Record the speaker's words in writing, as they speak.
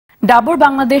ডাবর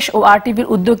বাংলাদেশ ও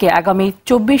আরটিভির উদ্যোগে আগামী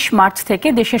 ২৪ মার্চ থেকে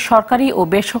দেশের সরকারি ও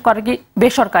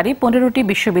বেসরকারি ১৫টি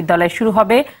বিশ্ববিদ্যালয়ে শুরু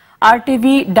হবে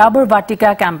আরটিভি ডাবর ভার্টিকা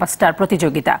ক্যাম্পাস স্টার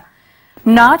প্রতিযোগিতা।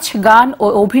 নাচ, গান ও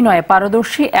অভিনয়ে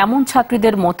পারদর্শী এমন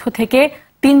ছাত্রীদের মধ্য থেকে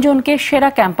 ৩ জনকে সেরা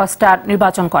ক্যাম্পাস স্টার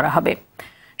নির্বাচন করা হবে।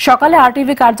 সকালে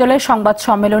আরটিভি কার্যালয়ে সংবাদ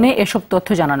সম্মেলনে এসব তথ্য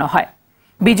জানানো হয়।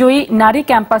 বিজয়ী নারী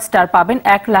ক্যাম্পাস স্টার পাবেন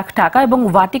 ১ লাখ টাকা এবং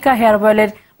ভার্টিকা হেয়ার অয়েলের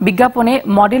বিজ্ঞাপনে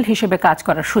মডেল হিসেবে কাজ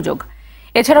করার সুযোগ।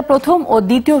 এছাড়া প্রথম ও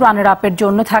দ্বিতীয় রানার আপের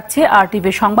জন্য থাকছে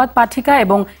আরটিভি সংবাদ পাঠিকা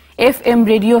এবং এফএম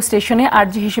রেডিও স্টেশনে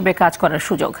আরজি হিসেবে কাজ করার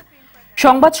সুযোগ।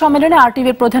 সংবাদ সম্মেলনে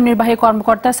আরটিভির প্রধান নির্বাহী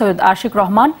কর্মকর্তা সৈয়দ আশিক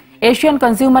রহমান, এশিয়ান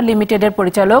কনজিউমার লিমিটেডের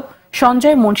পরিচালক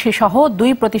সঞ্জয় মুন্সি সহ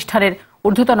 ২ প্রতিষ্ঠানের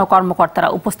ঊর্ধ্বতন কর্মকর্তারা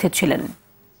উপস্থিত ছিলেন।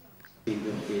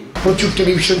 প্রচুর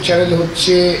টেলিভিশন চ্যানেল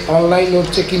হচ্ছে, অনলাইন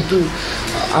হচ্ছে, কিন্তু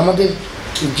আমাদের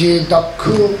যে দক্ষ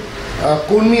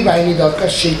কর্মী বাহিনী দরকার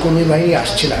সেই কর্মী বাহিনী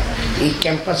আসছে না। এই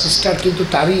ক্যাম্পাস স্টার কিন্তু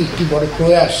তারই একটি বড়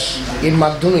প্রয়াস। এর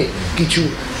মাধ্যমে কিছু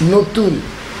নতুন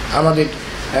আমাদের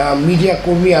মিডিয়া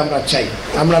কর্মী আমরা চাই,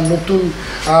 আমরা নতুন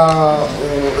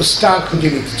স্টার খুঁজে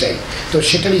নিতে চাই। তো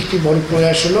সেটারই একটি বড়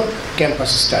প্রয়াস হলো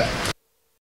ক্যাম্পাস স্টার।